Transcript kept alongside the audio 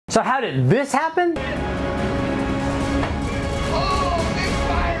So how did this happen? Oh, big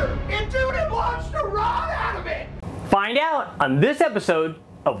fire! It dude, it launched a rod out of it! Find out on this episode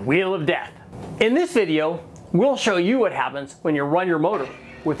of Wheel of Death. In this video, we'll show you what happens when you run your motor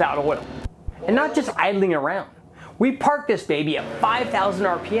without oil. And not just idling around. We parked this baby at 5,000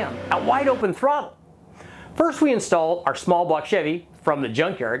 RPM at wide open throttle. First we installed our small block Chevy from the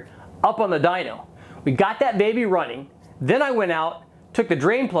junkyard up on the dyno. We got that baby running, then I went out, took the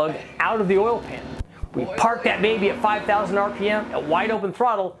drain plug out of the oil pan. We parked that baby at 5,000 RPM at wide open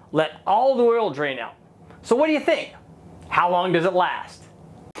throttle, let all the oil drain out. So what do you think? How long does it last?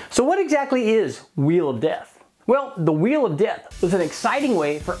 So what exactly is Wheel of Death? Well, the Wheel of Death was an exciting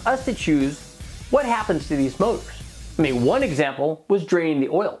way for us to choose what happens to these motors. I mean, one example was draining the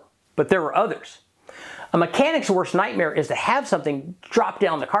oil, but there were others. A mechanic's worst nightmare is to have something drop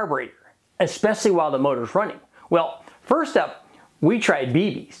down the carburetor, especially while the motor's running. Well, first up, we tried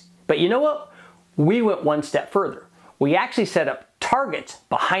BBs, but you know what? We went one step further. We actually set up targets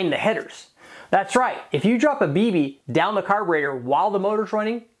behind the headers. That's right, if you drop a BB down the carburetor while the motor's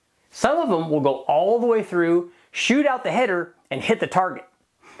running, some of them will go all the way through, shoot out the header, and hit the target.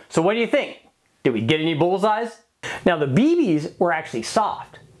 So what do you think? Did we get any bullseyes? Now the BBs were actually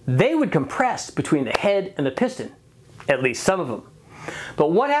soft. They would compress between the head and the piston, at least some of them.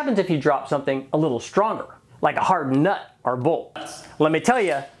 But what happens if you drop something a little stronger, like a hard nut or bolt? Let me tell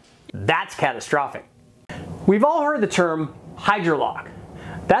you, that's catastrophic. We've all heard the term Hydrolock.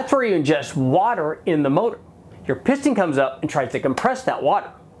 That's where you ingest water in the motor. Your piston comes up and tries to compress that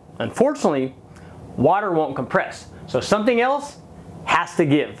water. Unfortunately, water won't compress, so something else has to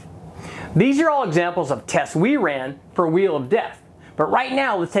give. These are all examples of tests we ran for Wheel of Death. But right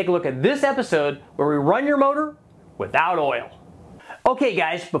now, let's take a look at this episode where we run your motor without oil. Okay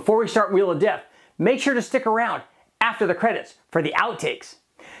guys, before we start Wheel of Death, make sure to stick around after the credits for the outtakes.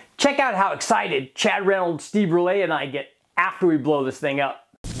 Check out how excited Chad Reynolds, Steve Brule, and I get after we blow this thing up.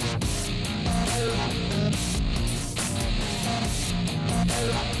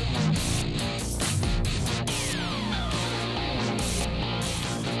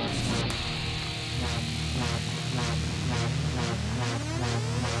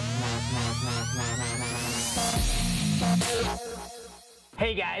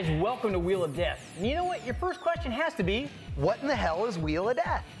 Hey guys, welcome to Wheel of Death. And you know what? Your first question has to be, What in the hell is Wheel of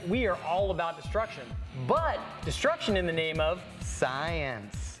Death? we are all about destruction. But destruction in the name of,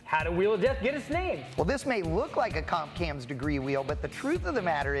 Science. how did Wheel of Death get its name? Well, this may look like a Comp Cam's degree wheel, but the truth of the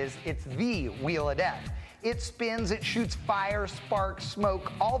matter is it's the Wheel of Death. It spins, it shoots fire, sparks,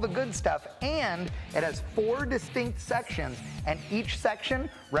 smoke, all the good stuff, and it has 4 distinct sections, and each section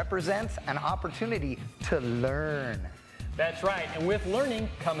represents an opportunity to learn. That's right, and with learning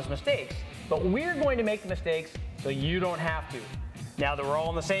comes mistakes. But we're going to make the mistakes so you don't have to. Now that we're all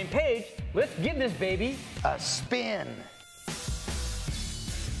on the same page, let's give this baby A spin.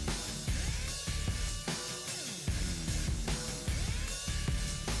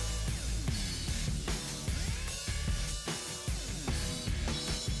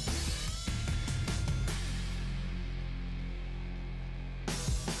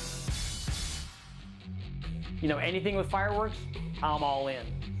 You know, anything with fireworks, I'm all in.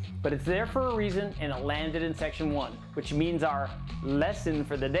 But it's there for a reason, and it landed in section 1, which means our lesson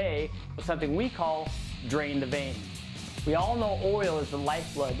for the day was something we call drain the vein. We all know oil is the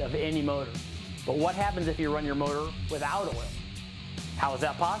lifeblood of any motor. But what happens if you run your motor without oil? How is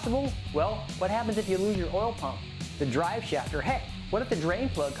that possible? Well, what happens if you lose your oil pump, the drive shaft, or heck, what if the drain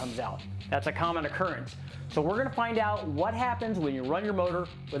plug comes out? That's a common occurrence. So we're gonna find out what happens when you run your motor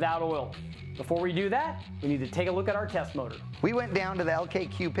without oil. Before we do that, we need to take a look at our test motor. We went down to the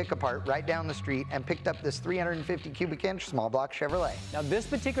LKQ pick-apart right down the street and picked up this 350 cubic inch small block Chevrolet. Now this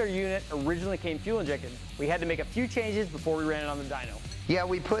particular unit originally came fuel injected. We had to make a few changes before we ran it on the dyno. Yeah,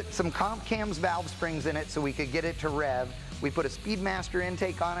 we put some Comp Cam's valve springs in it so we could get it to rev. We put a Speedmaster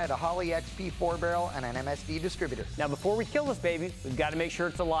intake on it, a Holley XP 4-barrel, and an MSD distributor. Now before we kill this baby, we've got to make sure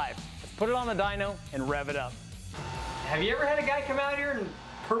it's alive. Let's put it on the dyno and rev it up. Have you ever had a guy come out here and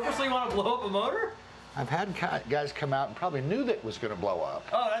purposely want to blow up a motor? I've had guys come out and probably knew that it was going to blow up.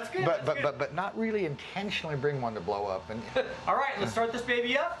 Oh, that's good. But not really intentionally bring one to blow up. And all right, let's start this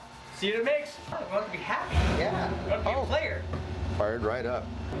baby up. See what it makes. Oh, we want to be happy. yeah, We want to be a player. fired right up.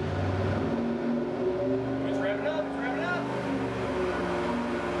 It's revving up. It's revving up.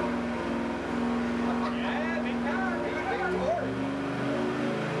 Yeah, big power. Big power.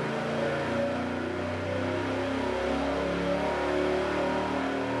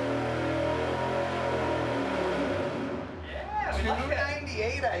 Yeah, we like that.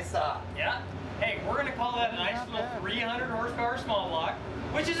 298 I saw. Yeah. Hey, we're going to call that a nice little 300 horsepower small block,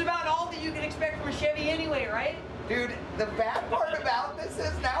 which Which is about all that you can expect from a Chevy anyway, right? Dude, the bad part about this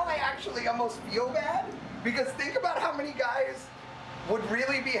is now I actually almost feel bad, because think about how many guys would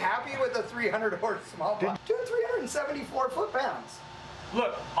really be happy with a 300 horse small block. Dude, 374 foot-pounds.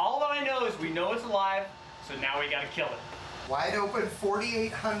 Look, all that I know is we know it's alive, so now we gotta kill it. Wide open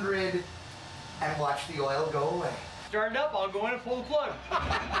 4,800 and watch the oil go away. Start it up, I'll go in and pull the plug.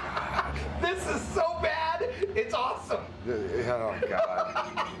 This is so bad, it's awesome. Oh, God.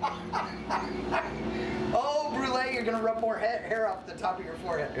 Oh, Brule, you're gonna rub more hair off the top of your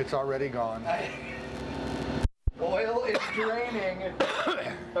forehead. It's already gone. Oil is draining.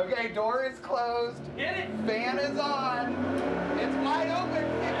 Okay, door is closed. Get it? Fan is on. It's wide open.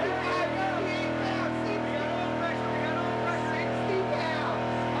 58 pounds. 60 pounds.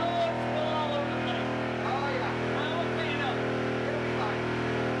 Oh, it's going all over the place. Oh, yeah. I won't clean it up. It'll be fine.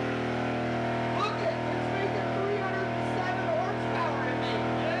 Look at it's making 307 horsepower in me.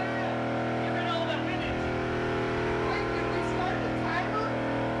 Yeah. Give it all that minutes. Wait, did we start the timer?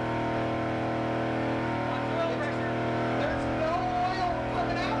 Watch the oil pressure. There's no oil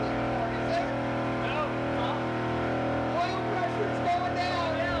coming out anymore, is there? No, stop. Oil pressure's going down.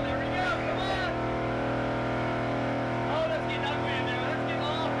 Yeah, there we go. Come on. Oh, that's getting ugly in there. That's getting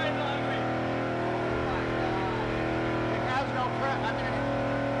all kinds of ugly. Oh my God. It has no prep. I mean,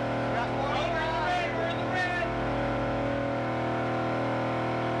 it's got Oh, one. we're in the red. We're in the red.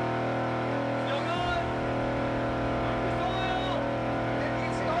 Still going. There's oil. Did we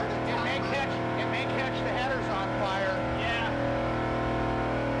start the timer? It may catch the headers on fire. Yeah.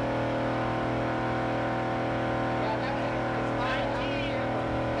 Yeah, that is 19.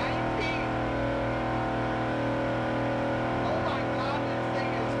 19. Oh my God, this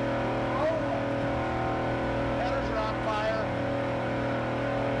thing is rolling. Headers are on fire.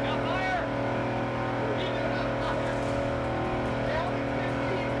 Got fire. Keep it up, fire. Down to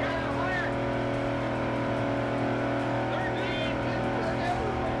 15 now. Fire. 13. It's forever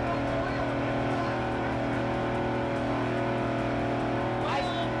with no oil.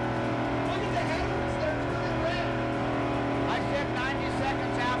 Look at the headers, they're turning red. I said 90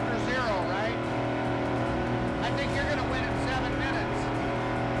 seconds after zero, right? I think you're going to win in 7 minutes.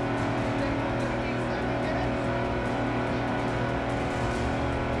 Think we're gonna be 7 minutes?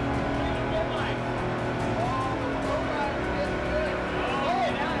 Oh my. Oh, the lowrider is good. Oh,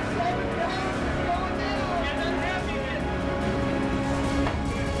 now 7 pounds is going down. Get unhappy with it.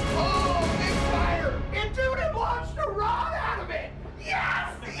 Oh, big fire! Dude, it launched a rod out of it! Yes!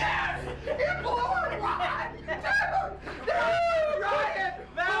 Yes! It blew a rod! Dude! Ryan!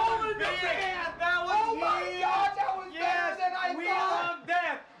 That Blowing was the big. fan! That was Oh my huge. God, that was Yes, better than I Wheel thought! of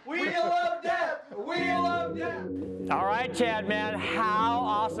death. Wheel of death. Wheel of death. All right, Chad, man, how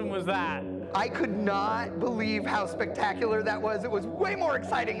awesome was that? I could not believe how spectacular that was. It was way more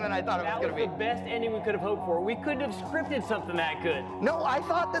exciting than I thought it was That going was to the be. best ending we could have hoped for. We couldn't have scripted something that good. No, I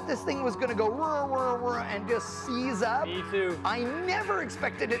thought that this thing was going to go whir, whir, whir, and just seize up. Me too. I never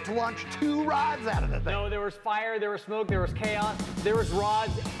expected it to launch 2 rods out of the thing. No, there was fire, there was smoke, there was chaos, there was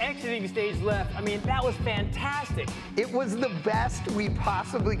rods exiting stage left. I mean, that was fantastic. It was the best we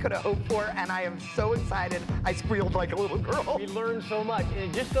possibly could have hoped for, and I am so excited. I squealed like a little girl. We learned so much, and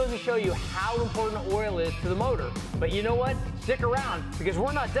it just goes to show you how important oil is to the motor. But you know what? Stick around, because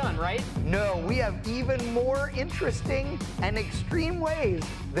we're not done, right? No, we have even more interesting and extreme ways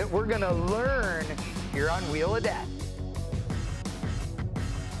that we're gonna learn here on Wheel of Death.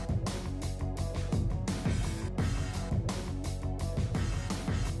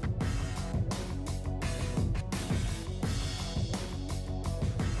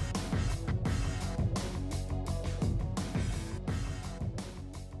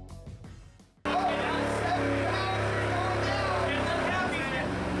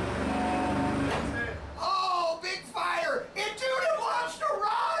 Oh, big fire! Dude, it launched a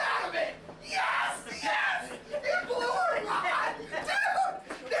rod out of it! Yes! Yes! It blew a rod!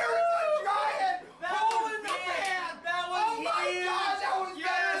 Dude! There was a giant hole in the fan! That Oh my God, that was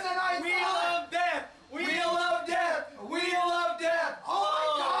better than I thought! of death! Wheel of death! Wheel of death!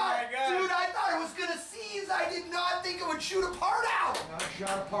 Oh my God! Dude, I thought it was gonna seize. I did not think it would shoot a part out! I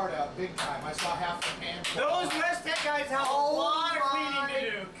shot a part out big time. I saw half the pan. Those Westech guys have a lot of cleaning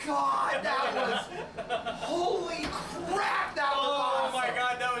to do. God, that was... Holy crap, that was Oh awesome! my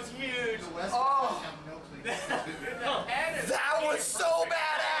God, that was huge. The West Oh. have no clean. That was so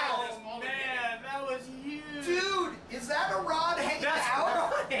badass! Oh man, that was huge. Dude, is that a rod hanging That's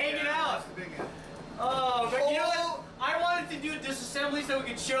out? hanging out. That's the big end. Oh, but you know what? I wanted to do a disassembly so we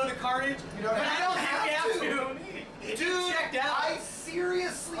could show the carnage, You don't but have I don't to. have to. It Dude, checked out. I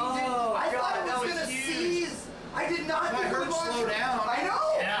seriously did. Oh, I God, thought it that was was gonna huge. seize. I did not I think it heard would launch. slow down. I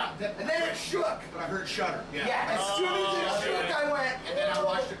know. I heard shudder. Yeah. Yeah, as soon as it shook, I went. And then I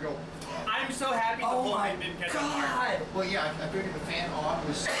watched it go. I'm so happy the whole thing didn't catch on fire. Well, yeah, I figured the fan on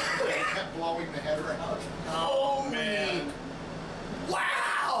was kept blowing the header out. Oh, man.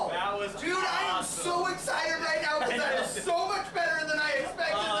 Wow! That was Dude, I am so excited right now because that is so much better than I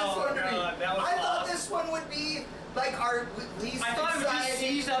expected this one to be. That was I thought this one would be like our least I thought it would just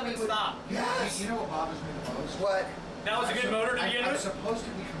seize up and stop. Yes! You know what bothers me the most? What? That was a good motor to begin I'm with. supposed to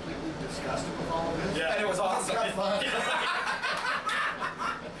be completely disgusted with all of this. Yeah. And it was awesome. That's fun.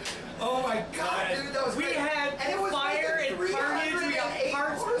 Oh my god, dude, that was We great. had and it was fire and carnage, we got 308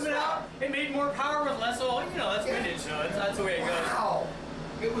 parts coming out. horsepower. It made more power with less oil. You know, that's vintage, so that's the way it goes. Wow.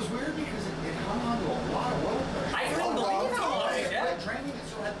 It was weird because it hung on to a lot of oil pressure. I couldn't believe how long it But had. draining, it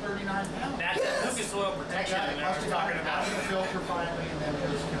still had 39 pounds. That's Yes. Lucas oil protection That that guy I must was have talking gotten out about. of the filter finally, and then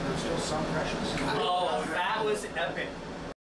there's still some pressure. Oh, that was epic.